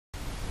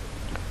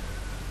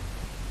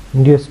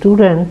Dear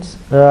students,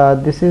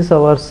 this is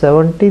our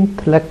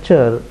 17th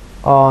lecture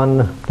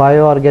on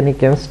bioorganic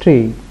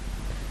chemistry,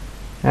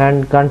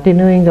 and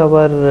continuing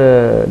our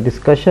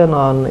discussion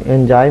on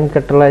enzyme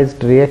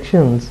catalyzed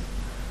reactions.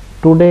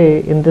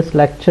 Today in this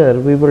lecture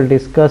we will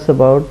discuss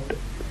about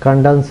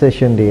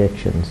condensation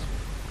reactions.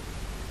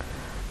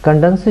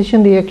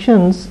 Condensation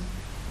reactions,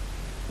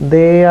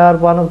 they are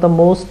one of the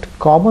most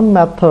common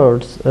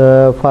methods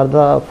for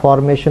the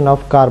formation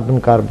of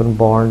carbon-carbon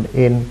bond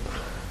in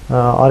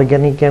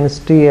organic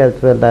chemistry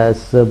as well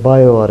as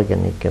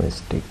bioorganic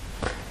chemistry.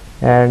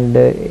 And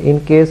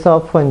in case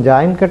of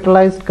enzyme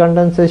catalyzed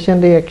condensation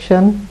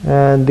reaction,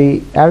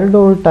 the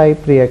aldol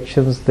type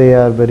reactions, they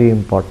are very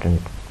important.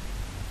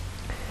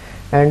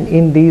 And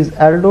in these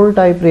aldol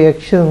type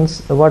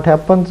reactions, what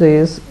happens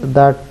is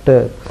that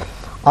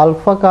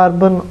alpha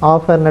carbon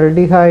of an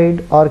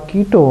aldehyde or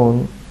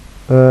ketone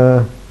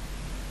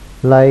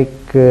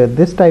like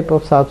this type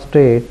of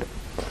substrate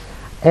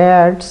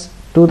adds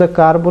to the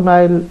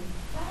carbonyl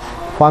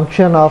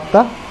function of the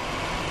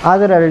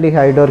other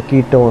aldehyde or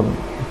ketone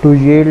to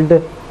yield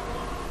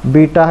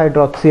beta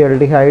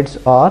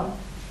hydroxyaldehydes or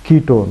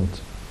ketones.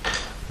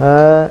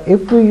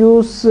 If we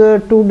use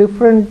two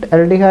different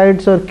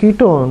aldehydes or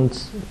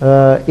ketones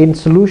in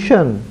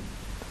solution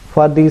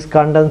for these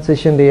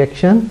condensation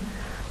reaction,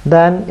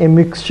 then a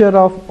mixture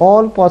of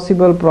all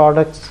possible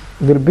products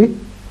will be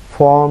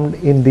formed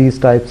in these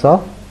types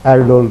of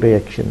aldol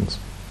reactions.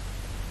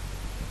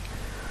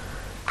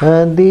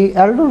 The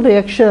aldol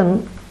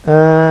reaction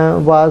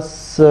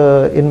was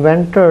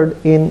invented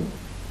in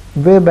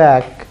way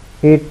back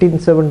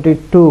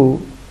 1872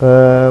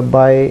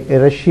 by a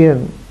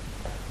Russian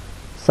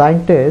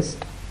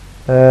scientist,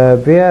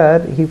 where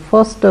he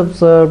first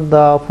observed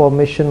the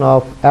formation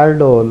of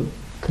aldol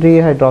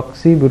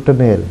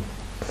 3-hydroxybutanol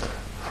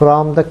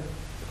from the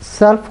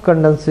self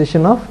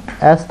condensation of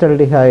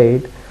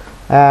acetaldehyde,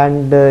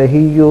 and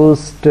he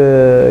used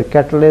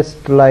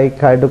catalyst like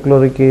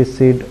hydrochloric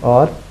acid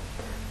or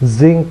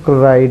zinc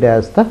chloride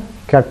as the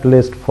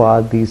catalyst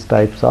for these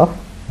types of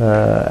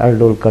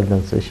aldol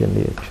condensation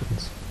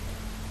reactions.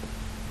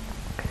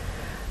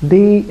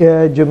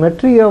 The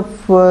geometry of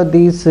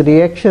these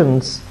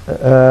reactions,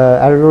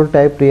 aldol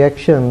type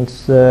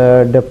reactions,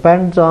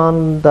 depends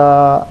on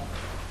the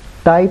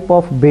type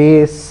of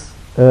base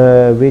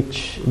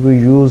which we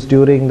use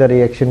during the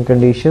reaction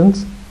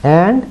conditions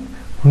and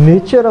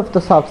nature of the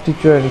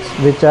substituents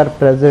which are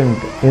present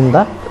in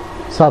the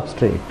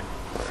substrate.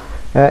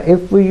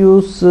 If we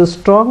use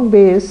strong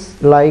base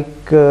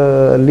like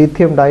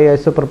lithium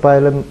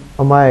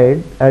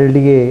diisopropylamide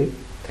LDA,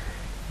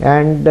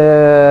 and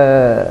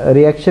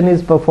reaction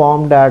is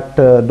performed at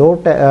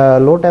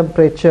low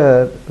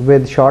temperature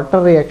with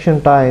shorter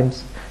reaction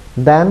times,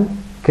 then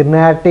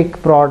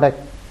kinetic product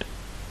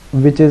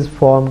which is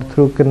formed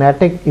through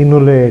kinetic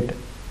enolate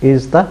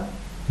is the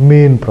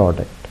main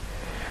product.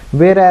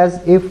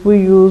 Whereas if we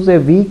use a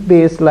weak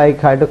base like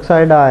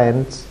hydroxide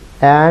ions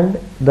and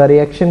the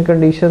reaction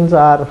conditions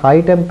are high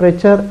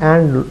temperature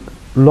and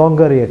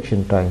longer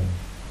reaction time,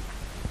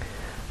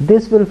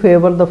 this will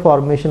favor the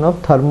formation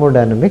of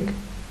thermodynamic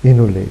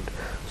enolate.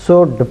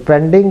 So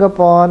depending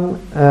upon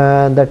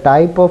the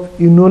type of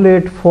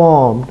enolate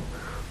formed,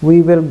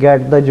 we will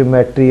get the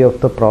geometry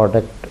of the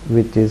product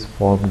which is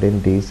formed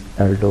in these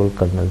aldol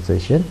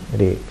condensation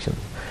reactions.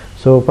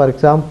 So for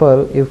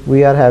example, if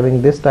we are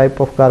having this type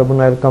of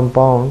carbonyl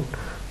compound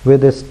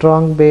with a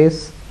strong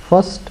base,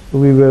 first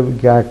we will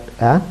get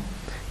a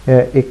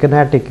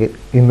kinetic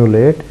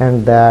enolate,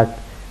 and that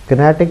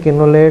kinetic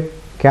enolate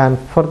can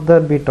further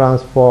be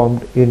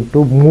transformed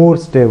into more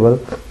stable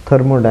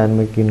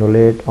thermodynamic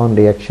enolate on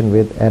reaction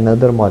with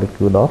another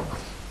molecule of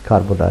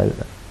carbonyl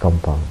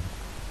compound.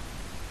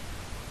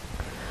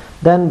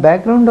 Then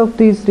background of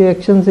these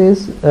reactions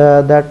is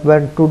that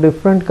when two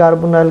different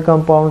carbonyl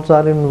compounds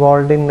are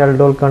involved in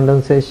aldol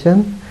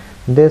condensation,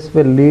 this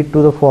will lead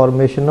to the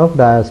formation of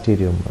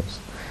diastereomers,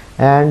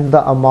 and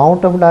the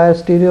amount of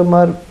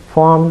diastereomer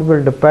formed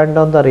will depend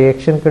on the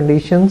reaction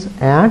conditions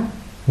and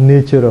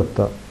nature of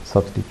the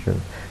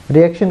substituent.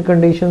 Reaction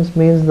conditions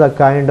means the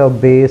kind of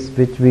base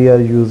which we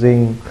are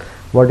using,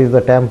 what is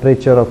the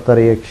temperature of the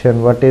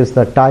reaction, what is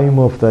the time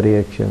of the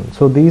reaction.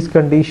 So these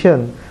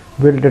conditions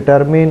will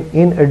determine,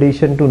 in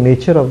addition to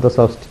nature of the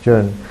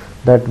substituent,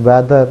 that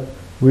whether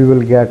we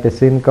will get a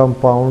syn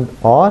compound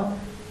or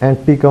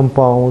anti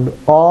compound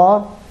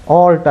or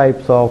all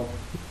types of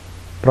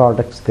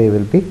products they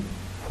will be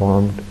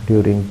formed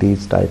during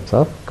these types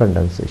of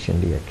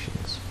condensation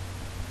reactions.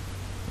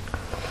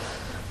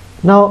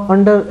 Now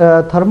under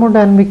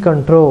thermodynamic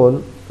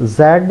control,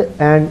 Z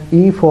and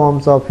E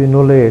forms of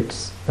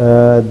enolates,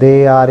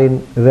 they are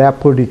in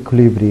rapid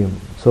equilibrium.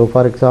 So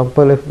for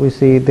example, if we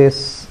see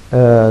this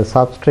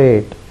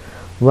substrate,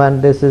 when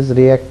this is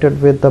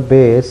reacted with the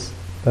base,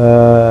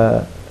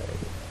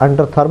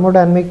 under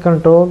thermodynamic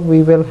control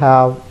we will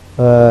have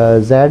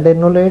Z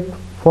enolate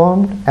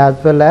formed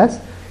as well as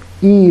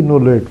E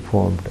enolate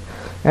formed,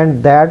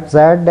 and that Z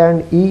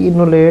and E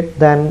enolate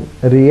then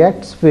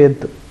reacts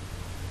with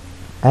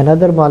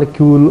another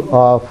molecule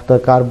of the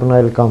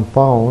carbonyl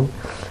compound,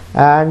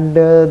 and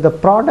the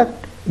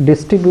product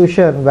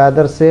distribution,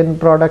 whether syn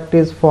product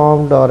is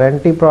formed or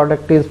anti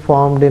product is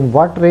formed in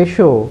what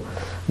ratio,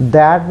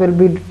 that will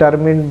be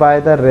determined by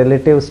the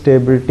relative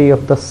stability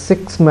of the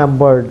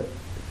 6-membered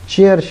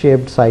chair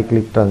shaped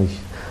cyclic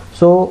transition.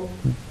 So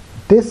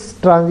this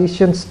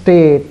transition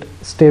state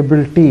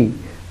stability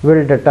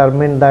will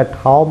determine that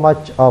how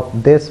much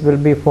of this will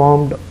be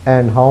formed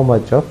and how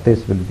much of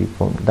this will be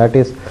formed. That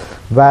is,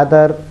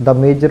 whether the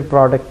major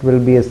product will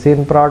be a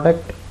syn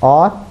product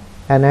or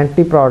an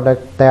anti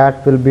product,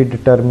 that will be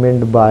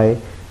determined by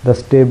the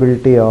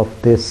stability of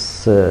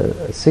this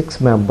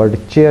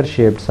 6-membered chair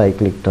shaped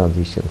cyclic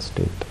transition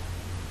state.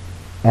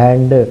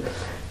 And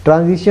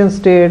transition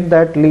state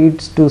that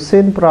leads to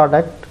syn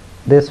product,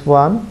 this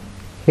one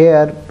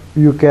here,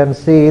 you can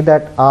see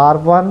that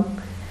R1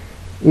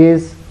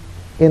 is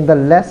in the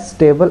less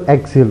stable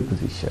axial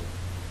position,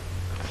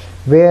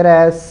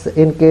 whereas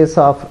in case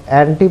of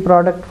anti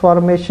product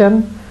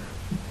formation,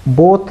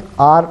 both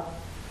R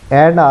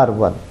and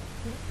R1,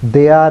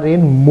 they are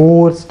in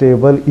more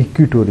stable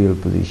equatorial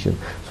position.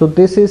 So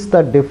this is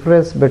the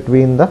difference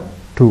between the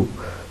two.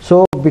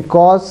 So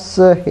because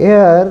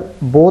here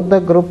both the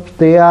groups,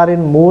 they are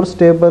in more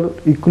stable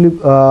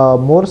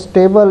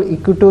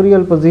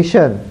equatorial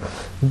position,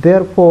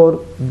 therefore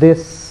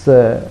this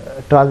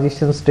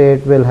transition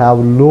state will have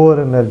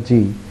lower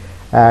energy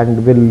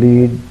and will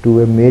lead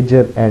to a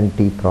major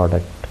anti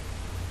product,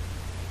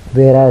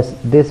 whereas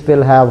this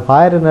will have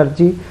higher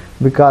energy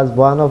because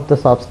one of the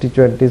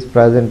substituent is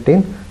present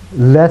in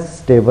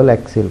less stable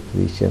axial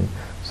position.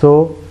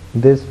 So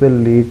this will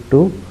lead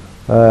to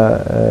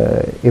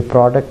a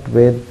product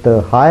with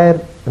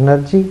higher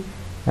energy,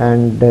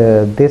 and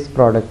this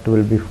product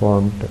will be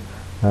formed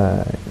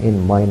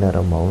in minor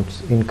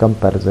amounts in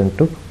comparison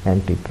to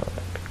anti product.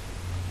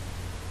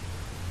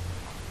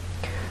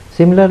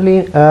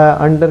 Similarly,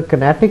 under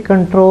kinetic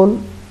control,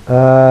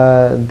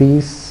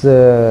 these Z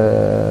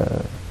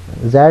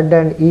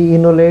and E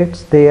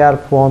enolates, they are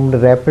formed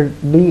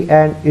rapidly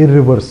and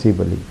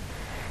irreversibly,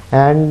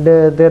 and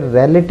their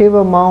relative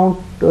amount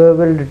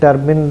will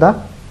determine the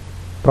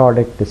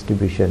product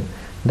distribution,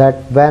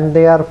 that when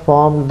they are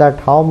formed, that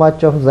how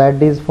much of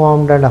Z is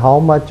formed and how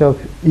much of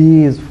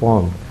E is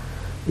formed,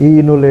 E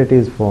enolate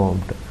is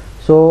formed.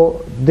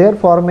 So their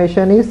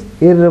formation is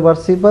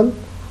irreversible.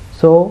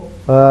 So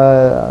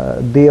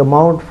the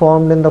amount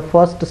formed in the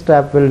first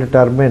step will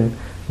determine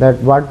that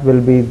what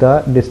will be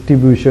the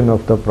distribution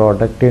of the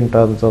product in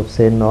terms of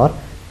syn or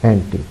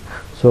anti.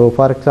 So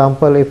for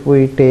example, if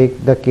we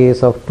take the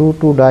case of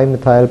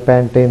 2,2-dimethyl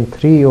pentane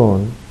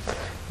 3-one,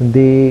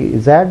 the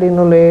Z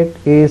enolate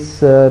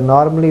is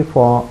normally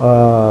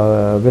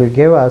will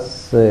give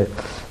us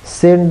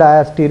syn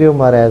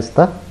diastereomer as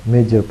the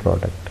major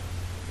product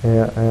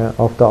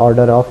of the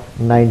order of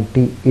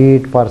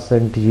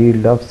 98%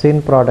 yield of syn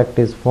product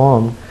is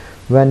formed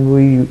when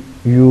we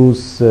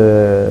use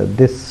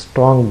this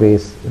strong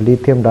base,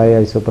 lithium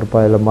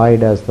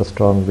diisopropylamide, as the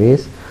strong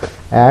base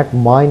at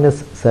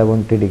minus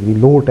 70 degree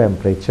low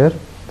temperature.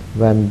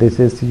 When this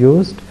is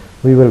used,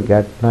 we will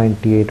get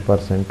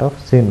 98% of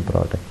syn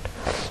product,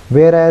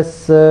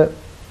 whereas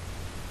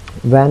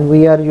when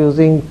we are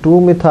using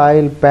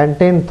 2-methyl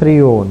pentane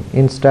 3-one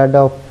instead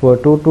of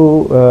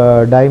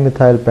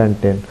 2,2-dimethyl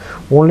pentane,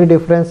 only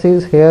difference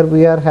is here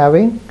we are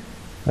having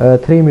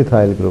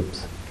 3-methyl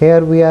groups,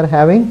 here we are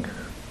having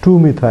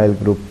 2-methyl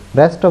group,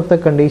 rest of the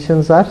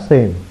conditions are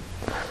same.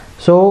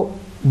 So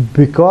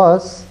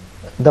because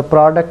the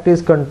product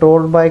is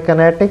controlled by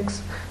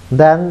kinetics,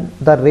 then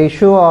the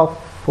ratio of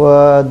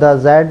the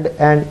Z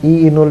and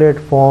E enolate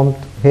formed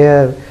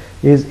here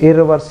is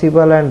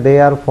irreversible, and they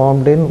are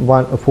formed in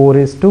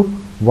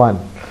 4:1.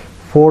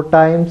 4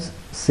 times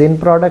syn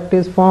product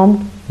is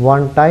formed,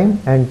 1 time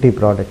anti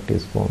product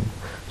is formed.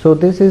 So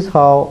this is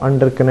how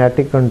under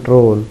kinetic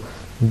control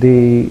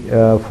the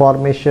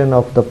formation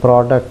of the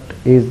product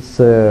is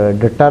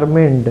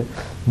determined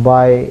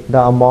by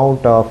the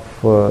amount of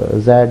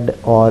Z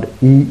or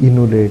E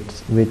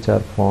enolates which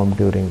are formed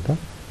during the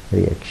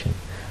reaction.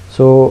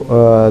 So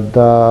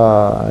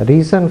the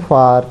reason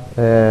for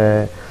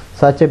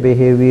such a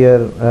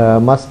behavior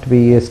must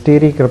be a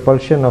steric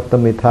repulsion of the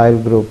methyl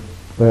group.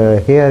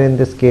 Here in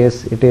this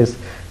case it is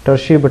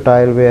tertiary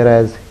butyl,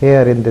 whereas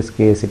here in this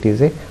case it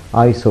is a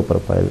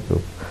isopropyl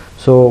group.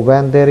 So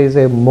when there is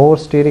a more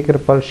steric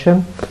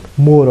repulsion,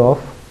 more of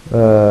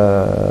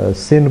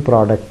syn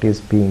product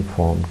is being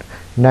formed.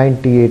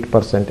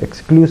 98%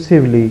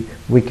 exclusively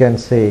we can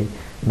say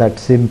that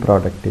syn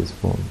product is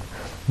formed.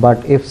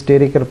 But if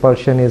steric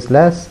repulsion is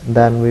less,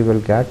 then we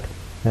will get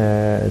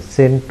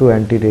syn to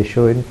anti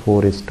ratio in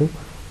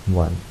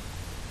 4:1.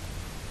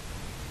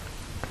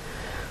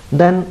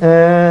 Then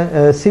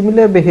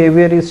similar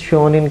behavior is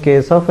shown in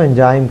case of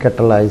enzyme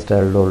catalyzed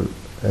aldol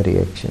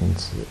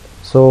reactions.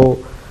 So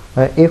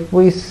if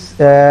we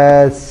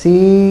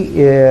see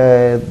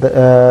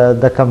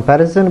the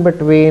comparison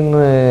between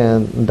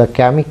the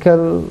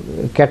chemical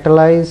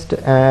catalyzed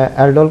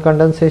aldol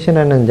condensation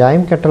and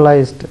enzyme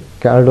catalyzed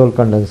aldol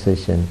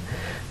condensation,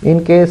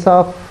 In case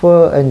of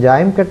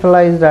enzyme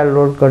catalyzed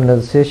aldol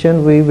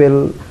condensation, we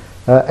will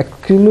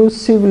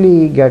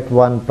exclusively get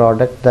one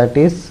product, that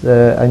is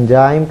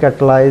enzyme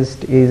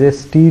catalyzed is a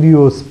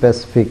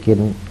stereospecific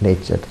in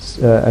nature.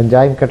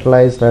 Enzyme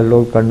catalyzed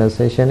aldol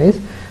condensation is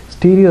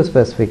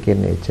stereospecific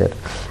in nature,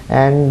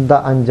 and the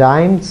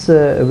enzymes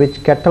which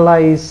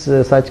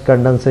catalyze such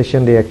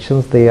condensation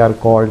reactions, they are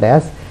called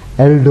as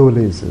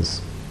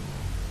aldolases,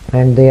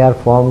 and they are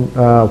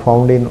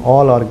found in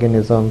all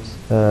organisms,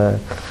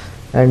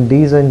 and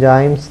these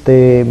enzymes,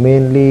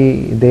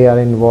 they are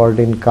involved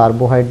in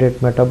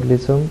carbohydrate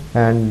metabolism,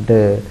 and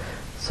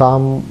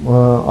some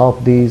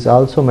of these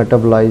also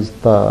metabolize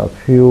the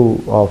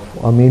few of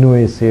amino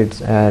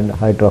acids and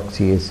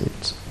hydroxy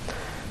acids.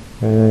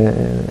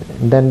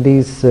 Then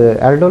these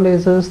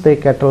aldolases, they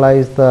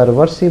catalyze the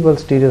reversible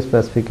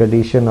stereospecific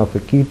addition of a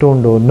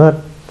ketone donor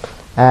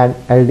and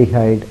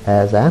aldehyde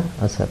as an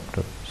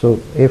acceptor. So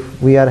if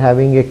we are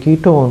having a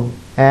ketone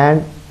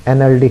and an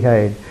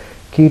aldehyde,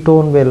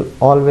 ketone will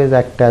always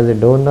act as a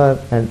donor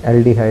and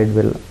aldehyde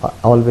will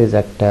always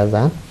act as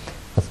an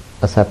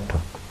acceptor.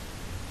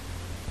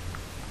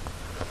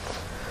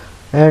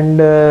 And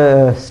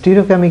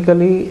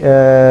stereochemically,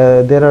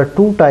 there are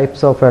two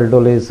types of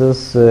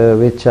aldolases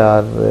which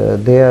are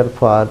there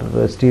for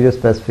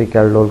stereospecific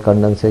aldol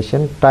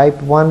condensation.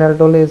 Type 1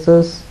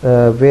 aldolases,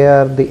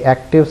 where the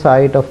active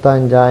site of the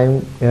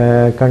enzyme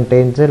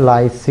contains a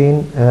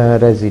lysine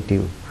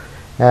residue,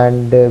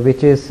 and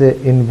which is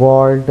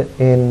involved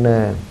in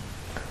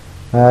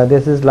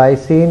this is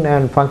lysine,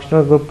 and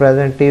functional group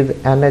present is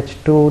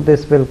NH2.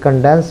 This will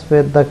condense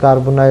with the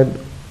carbonyl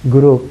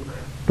group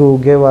to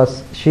give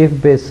us Schiff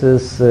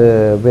bases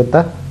with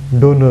the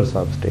donor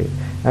substrate,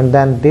 and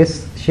then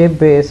this Schiff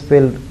base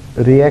will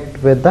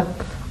react with the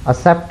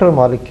acceptor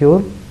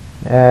molecule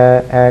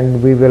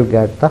and we will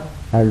get the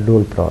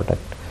aldol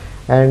product.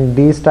 And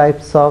these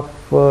types of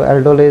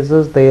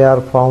aldolases, they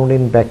are found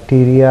in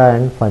bacteria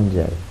and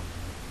fungi.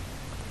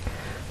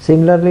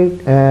 Similarly,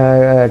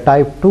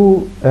 type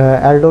 2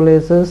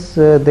 aldolases,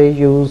 they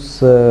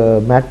use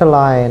metal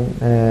ion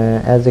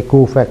as a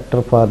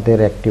cofactor for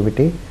their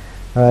activity.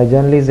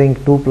 Generally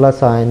zinc 2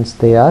 plus ions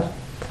they are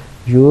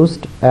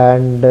used,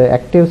 and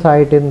active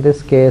site in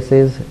this case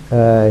is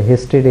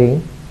histidine,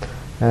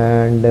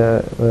 and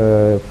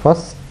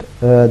first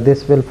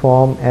this will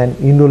form an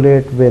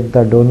enolate with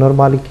the donor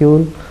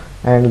molecule,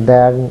 and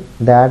then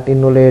that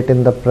enolate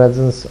in the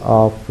presence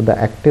of the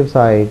active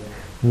site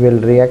will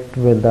react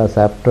with the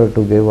acceptor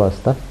to give us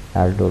the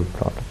aldol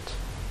products.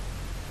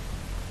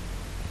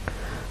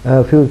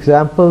 A few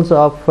examples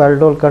of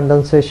aldol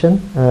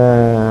condensation: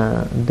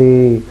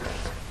 the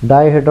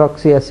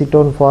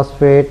dihydroxyacetone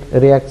phosphate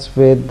reacts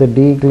with the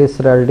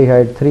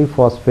D-glyceraldehyde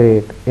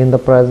 3-phosphate in the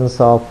presence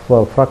of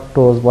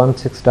fructose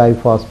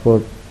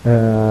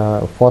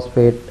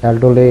 1,6-diphosphate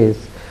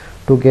aldolase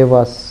to give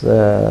us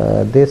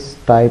this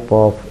type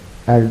of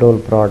aldol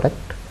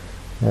product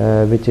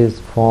which is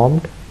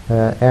formed,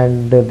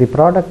 and the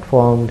product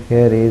formed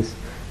here is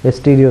a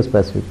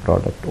stereospecific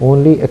product.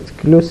 Only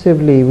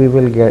exclusively we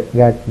will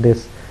get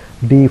this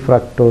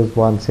D-fructose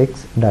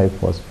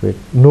 1,6-diphosphate.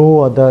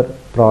 No other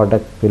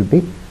product will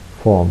be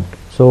formed.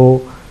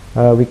 So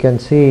we can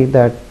see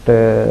that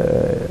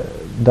the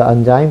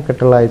enzyme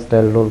catalyzed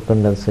aldol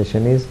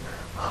condensation is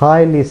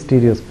highly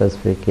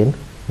stereospecific in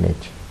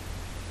nature.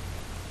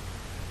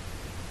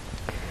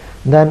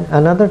 Then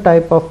another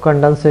type of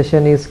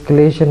condensation is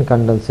chelation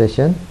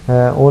condensation.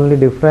 Only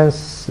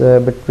difference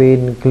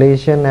between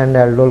chelation and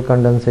aldol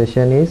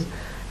condensation is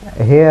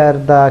here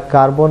the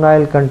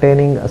carbonyl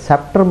containing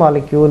acceptor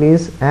molecule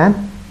is an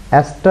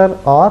ester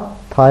or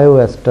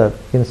thioester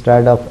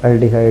instead of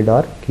aldehyde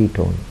or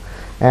ketone,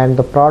 and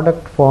the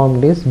product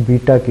formed is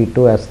beta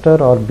keto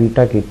ester or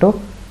beta keto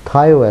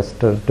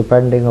thioester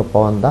depending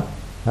upon the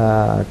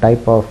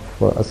type of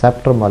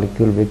acceptor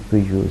molecule which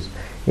we use.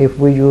 If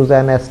we use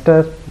an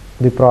ester,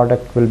 the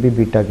product will be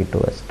beta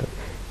keto ester.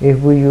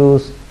 If we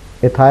use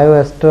a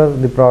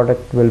thioester, the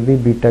product will be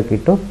beta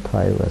keto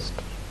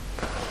thioester.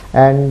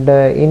 And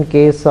in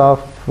case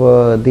of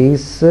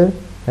these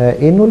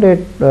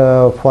enolate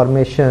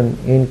formation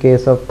in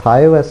case of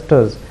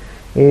thioesters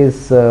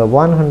is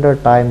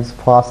 100 times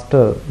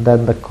faster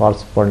than the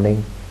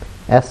corresponding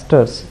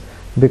esters,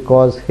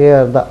 because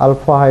here the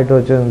alpha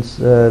hydrogens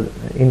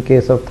in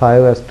case of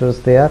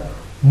thioesters, they are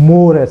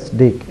more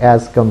acidic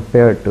as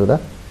compared to the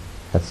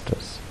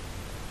esters.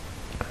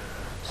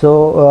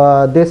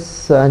 So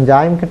this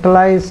enzyme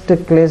catalyzed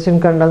chelation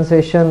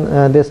condensation,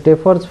 this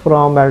differs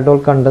from aldol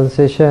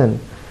condensation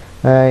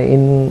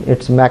in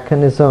its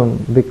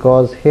mechanism,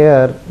 because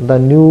here the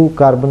new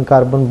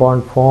carbon-carbon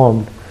bond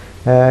formed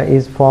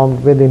is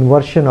formed with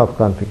inversion of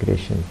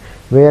configuration,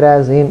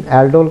 whereas in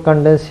aldol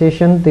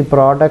condensation the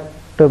product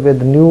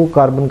with new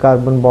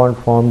carbon-carbon bond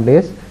formed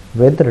is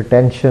with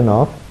retention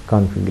of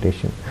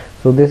configuration.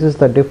 So this is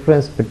the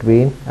difference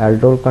between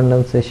aldol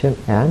condensation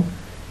and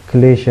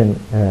chelation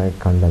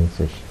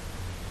condensation.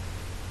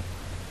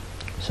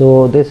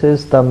 So this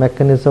is the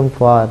mechanism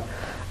for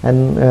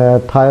an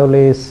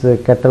thiolase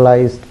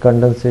catalyzed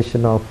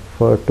condensation of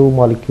two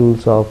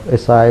molecules of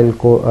acyl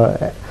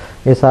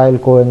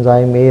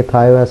coenzyme A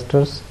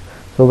thioesters.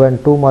 So when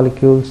two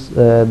molecules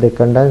they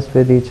condense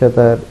with each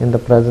other in the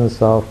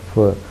presence of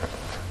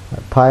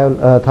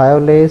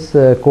thiolase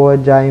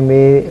coenzyme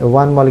A,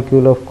 one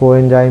molecule of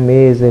coenzyme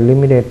A is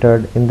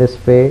eliminated in this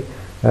way.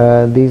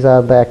 These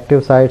are the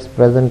active sites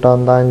present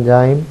on the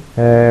enzyme.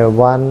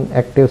 One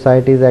active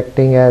site is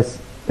acting as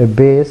a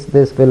base.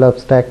 This will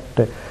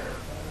abstract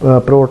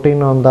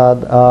protein on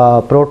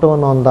the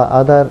proton on the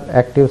other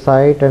active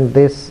site, and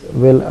this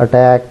will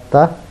attack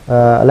the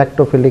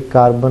electrophilic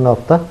carbon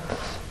of the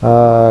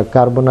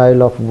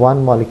carbonyl of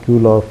one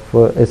molecule of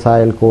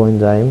acyl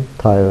coenzyme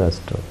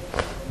thioester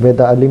with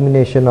the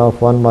elimination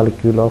of one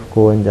molecule of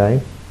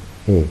coenzyme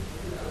A.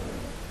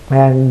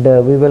 And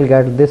we will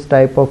get this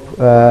type of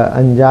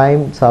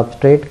enzyme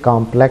substrate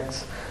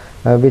complex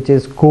which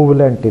is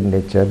covalent in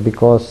nature,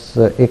 because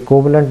a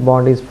covalent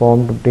bond is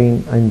formed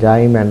between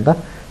enzyme and the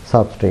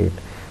substrate.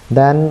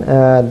 Then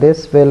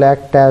this will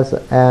act as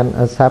an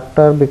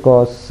acceptor,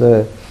 because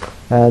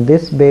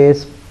this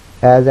base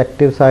as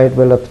active site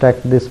will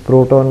abstract this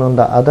proton on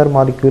the other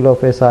molecule of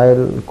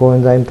acyl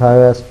coenzyme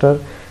thioester,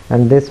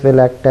 and this will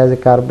act as a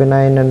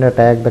carbanion and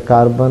attack the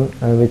carbon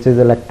which is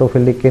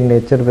electrophilic in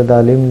nature with the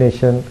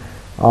elimination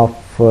of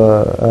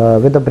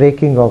with the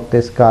breaking of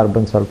this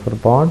carbon sulfur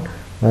bond,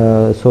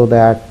 so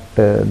that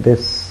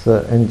this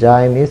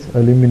enzyme is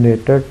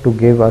eliminated to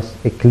give us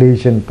a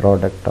collision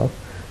product of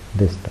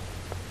this type.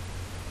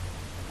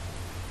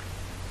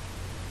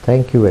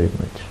 Thank you very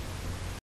much.